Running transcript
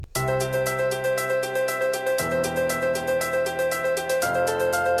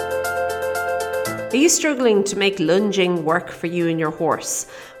Are you struggling to make lunging work for you and your horse?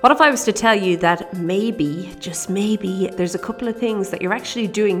 What if I was to tell you that maybe, just maybe, there's a couple of things that you're actually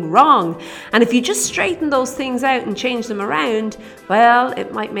doing wrong, and if you just straighten those things out and change them around, well,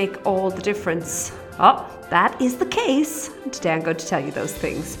 it might make all the difference. Oh, that is the case. And today I'm going to tell you those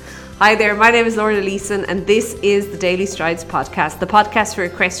things. Hi there, my name is Lorna Leeson and this is the Daily Strides podcast, the podcast for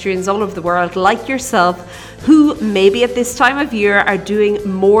equestrians all over the world like yourself who maybe at this time of year are doing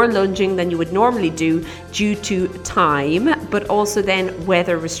more lunging than you would normally do due to time, but also then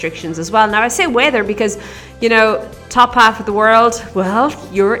weather restrictions as well. Now I say weather because, top half of the world, well,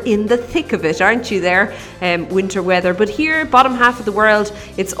 you're in the thick of it, aren't you there? Winter weather. But here, bottom half of the world,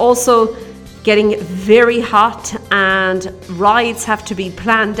 it's also getting very hot and rides have to be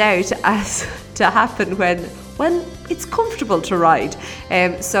planned out as to happen when it's comfortable to ride.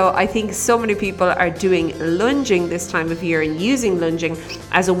 So I think so many people are doing lunging this time of year and using lunging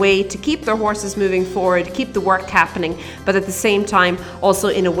as a way to keep their horses moving forward, keep the work happening, but at the same time also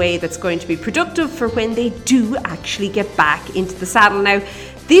in a way that's going to be productive for when they do actually get back into the saddle. Now,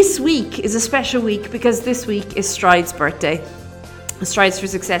 this week is a special week because this week is Strides' birthday. Strides for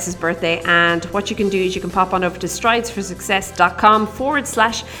Success's birthday, and what you can do is you can pop on over to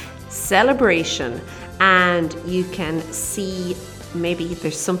stridesforsuccess.com/celebration and you can see maybe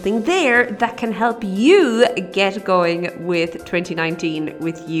there's something there that can help you get going with 2019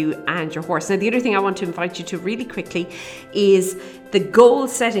 with you and your horse. Now, the other thing I want to invite you to really quickly is the goal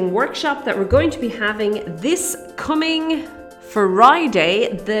setting workshop that we're going to be having this coming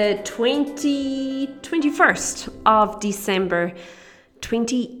Friday, the 21st of December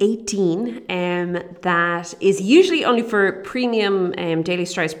 2018, that is usually only for premium Daily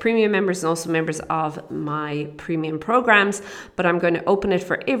Strides premium members and also members of my premium programs, but I'm going to open it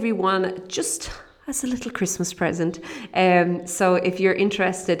for everyone just as a little Christmas present. So if you're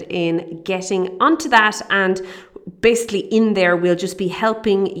interested in getting onto that, and basically in there we'll just be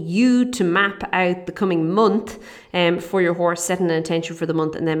helping you to map out the coming month for your horse, setting an intention for the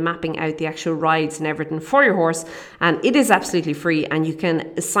month and then mapping out the actual rides and everything for your horse. And it is absolutely free and you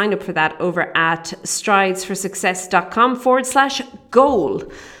can sign up for that over at stridesforsuccess.com/goal.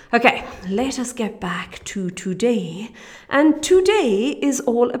 Okay, let us get back to today. And today is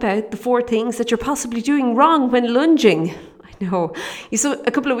all about the 4 things that you're possibly doing wrong when lunging. No. So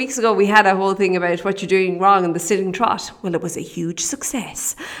a couple of weeks ago, we had a whole thing about what you're doing wrong in the sitting trot. Well, it was a huge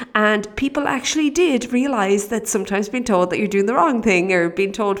success. And people actually did realize that sometimes being told that you're doing the wrong thing or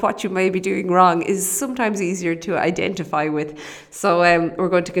being told what you may be doing wrong is sometimes easier to identify with. So we're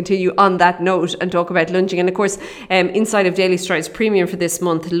going to continue on that note and talk about lunging. And of course, inside of Daily Strides Premium for this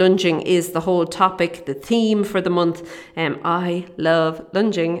month, lunging is the whole topic, the theme for the month. I love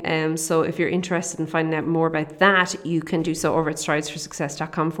lunging. So if you're interested in finding out more about that, you can do so over at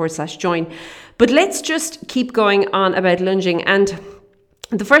stridesforsuccess.com/join. But let's just keep going on about lunging. And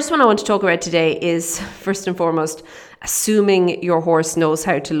the first one I want to talk about today is, first and foremost, assuming your horse knows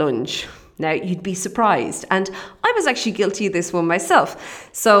how to lunge. Now, you'd be surprised. And I was actually guilty of this one myself.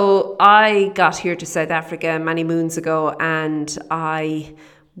 So I got here to South Africa many moons ago, and I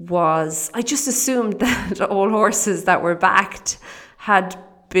just assumed that all horses that were backed had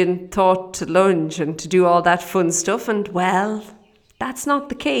been taught to lunge and to do all that fun stuff, and well, that's not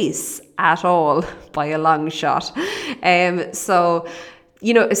the case at all by a long shot. So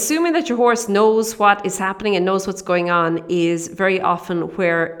assuming that your horse knows what is happening and knows what's going on is very often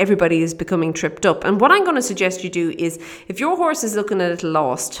where everybody is becoming tripped up. And what I'm going to suggest you do is, if your horse is looking a little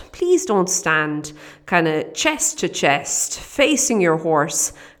lost, please don't stand kind of chest to chest facing your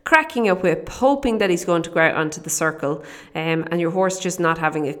horse, cracking a whip, hoping that he's going to go out onto the circle, and your horse just not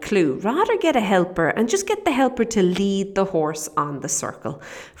having a clue. Rather get a helper and just get the helper to lead the horse on the circle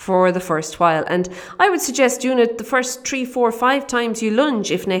for the first while. And I would suggest doing it the first 3, 4, 5 times you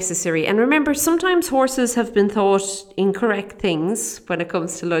lunge if necessary. And remember, sometimes horses have been taught incorrect things when it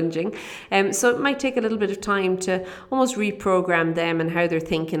comes to lunging. So it might take a little bit of time to almost reprogram them and how they're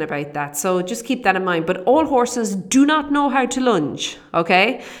thinking about that. So just keep that in mind. But all horses do not know how to lunge,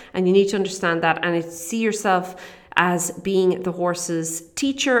 okay? And you need to understand that and see yourself as being the horse's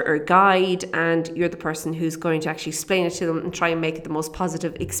teacher or guide, and you're the person who's going to actually explain it to them and try and make it the most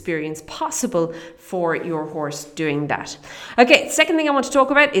positive experience possible for your horse doing that. Okay, second thing I want to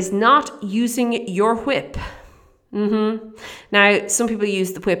talk about is not using your whip. Now, some people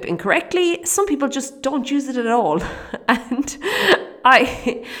use the whip incorrectly. Some people just don't use it at all. And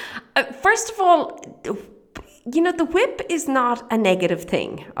first of all, the whip is not a negative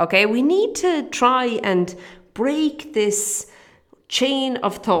thing, okay? We need to try and break this chain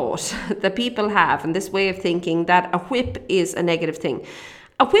of thought that people have and this way of thinking that a whip is a negative thing.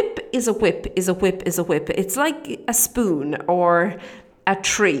 a whip is a whip is a whip is a whip. It's like a spoon or a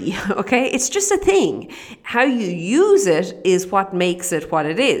tree, okay? It's just a thing. How you use it is what makes it what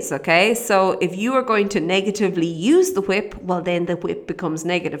it is, okay? So if you are going to negatively use the whip, well, then the whip becomes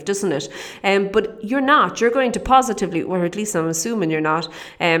negative, doesn't it? But you're not. You're going to positively, or at least I'm assuming you're not,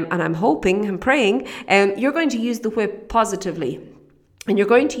 and I'm hoping and praying, you're going to use the whip positively. And you're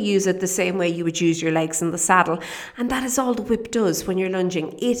going to use it the same way you would use your legs in the saddle. And that is all the whip does when you're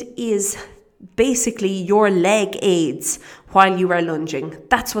lunging. It is basically your leg aids while you are lunging.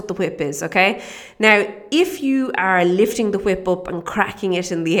 That's what the whip is, okay? Now, if you are lifting the whip up and cracking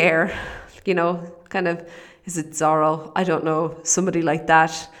it in the air, you know, kind of, is it Zorro? I don't know, somebody like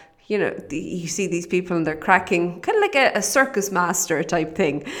that. You know, you see these people and they're cracking, kind of like a circus master type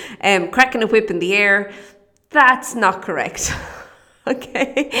thing. Cracking a whip in the air, that's not correct.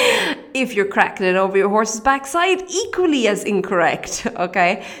 Okay, if you're cracking it over your horse's backside, equally as incorrect.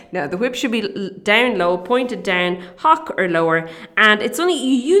 Okay, now the whip should be down low, pointed down, hock or lower, and it's only,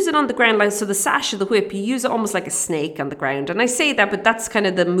 you use it on the ground, like so the sash of the whip, you use it almost like a snake on the ground. And I say that, but that's kind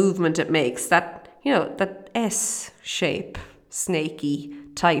of the movement it makes, that, you know, that S shape, snaky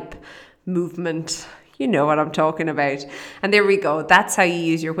type movement. You know what I'm talking about. And there we go. That's how you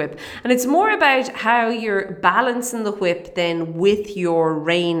use your whip. And it's more about how you're balancing the whip then with your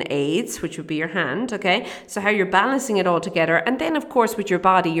rein aids, which would be your hand, okay? So how you're balancing it all together. And then, of course, with your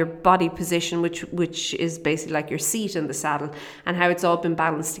body position, which is basically like your seat in the saddle, and how it's all been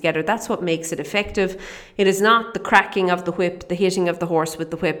balanced together. That's what makes it effective. It is not the cracking of the whip, the hitting of the horse with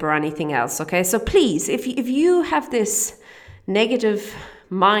the whip or anything else, okay? So please, if you have this negative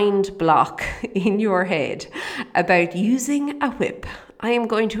mind block in your head about using a whip, I am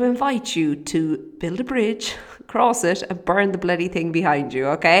going to invite you to build a bridge, cross it, and burn the bloody thing behind you,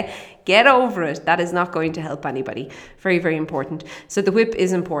 okay? Get over it. That is not going to help anybody. Very, very important. So the whip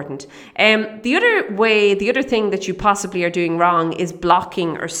is important. The other thing that you possibly are doing wrong is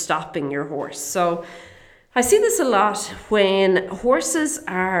blocking or stopping your horse. So I see this a lot when horses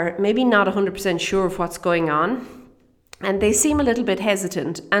are maybe not 100% sure of what's going on, and they seem a little bit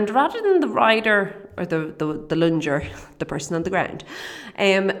hesitant. And rather than the rider or the lunger, the person on the ground,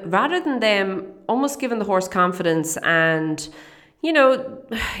 rather than them almost giving the horse confidence and, you know,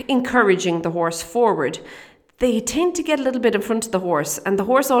 encouraging the horse forward, they tend to get a little bit in front of the horse, and the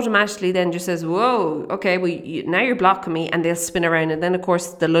horse automatically then just says, whoa, okay, well, now you're blocking me, and they'll spin around. And then, of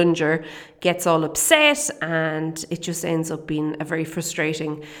course, the lunger gets all upset, and it just ends up being a very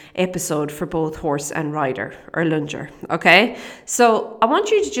frustrating episode for both horse and rider or lunger, okay? So I want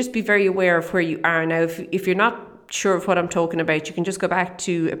you to just be very aware of where you are. Now, if you're not sure of what I'm talking about, you can just go back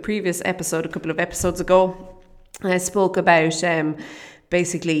to a previous episode, a couple of episodes ago. I spoke about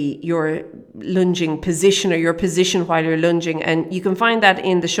basically your lunging position or your position while you're lunging. And you can find that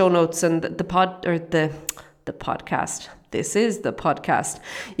in the show notes and the podcast. This is the podcast.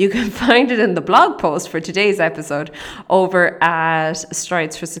 You can find it in the blog post for today's episode over at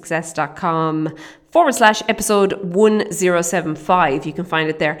stridesforsuccess.com/episode 1075. You can find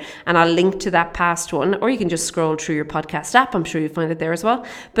it there, and I'll link to that past one, or you can just scroll through your podcast app. I'm sure you'll find it there as well.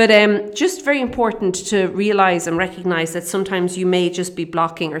 But just very important to realize and recognize that sometimes you may just be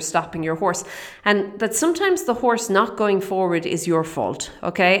blocking or stopping your horse, and that sometimes the horse not going forward is your fault,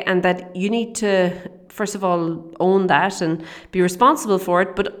 okay? And that you need to, first of all, own that and be responsible for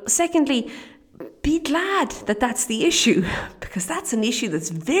it. But secondly, be glad that that's the issue, because that's an issue that's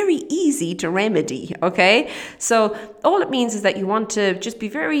very easy to remedy, okay? So all it means is that you want to just be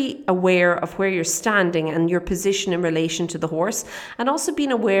very aware of where you're standing and your position in relation to the horse, and also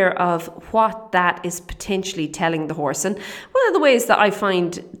being aware of what that is potentially telling the horse. And one of the ways that I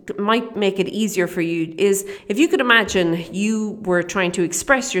find might make it easier for you is if you could imagine you were trying to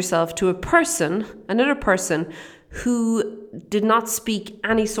express yourself to another person who did not speak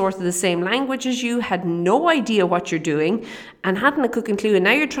any sort of the same language as you, had no idea what you're doing, and hadn't a cooking clue, and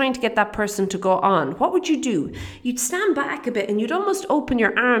now you're trying to get that person to go on. What would you do? You'd stand back a bit and you'd almost open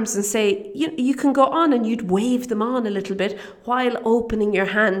your arms and say, you can go on, and you'd wave them on a little bit while opening your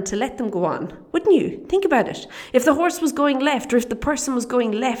hand to let them go on. Wouldn't you? Think about it. If the horse was going left, or if the person was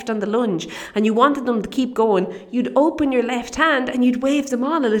going left on the lunge and you wanted them to keep going, you'd open your left hand and you'd wave them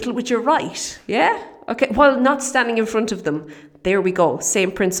on a little with your right. Yeah? Okay, while not standing in front of them. There we go.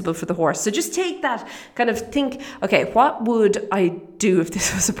 Same principle for the horse. So just take that, kind of think, okay, what would I do if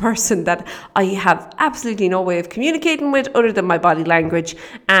this was a person that I have absolutely no way of communicating with other than my body language,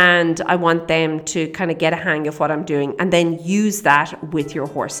 and I want them to kind of get a hang of what I'm doing and then use that with your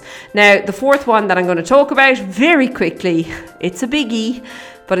horse. Now, the fourth one that I'm going to talk about very quickly, it's a biggie,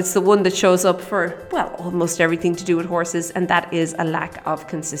 but it's the one that shows up for, well, almost everything to do with horses, and that is a lack of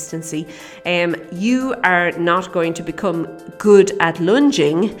consistency. You are not going to become good at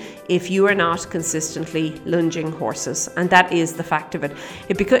lunging if you are not consistently lunging horses, and that is the fact of it.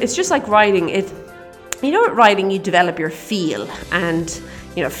 It's just like riding. You know, at riding, you develop your feel, and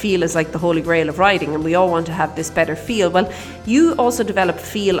feel is like the holy grail of riding, and we all want to have this better feel. Well, you also develop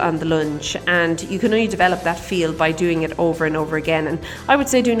feel on the lunge, and you can only develop that feel by doing it over and over again. And I would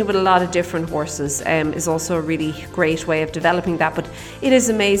say doing it with a lot of different horses is also a really great way of developing that. But it is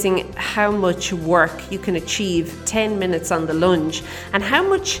amazing how much work you can achieve 10 minutes on the lunge, and how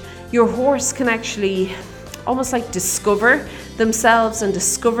much your horse can actually almost like discover themselves and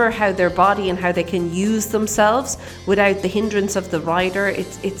discover how their body and how they can use themselves without the hindrance of the rider.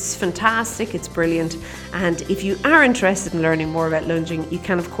 It's fantastic, it's brilliant. And if you are interested in learning more about lunging, you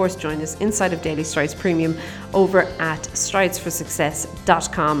can of course join us inside of Daily Strides Premium over at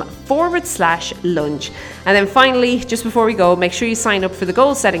stridesforsuccess.com/lunge. And then finally, just before we go, make sure you sign up for the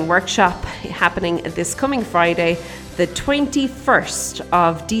goal setting workshop happening this coming Friday, the 21st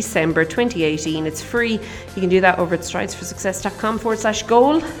of December 2018. It's free. You can do that over at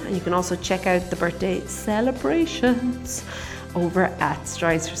stridesforsuccess.com/goal. And you can also check out the birthday celebrations over at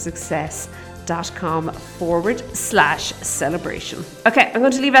stridesforsuccess.com/celebration. Okay, I'm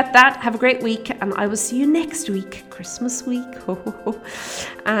going to leave it at that. Have a great week, and I will see you next week, Christmas week.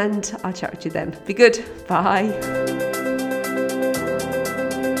 And I'll chat with you then. Be good. Bye.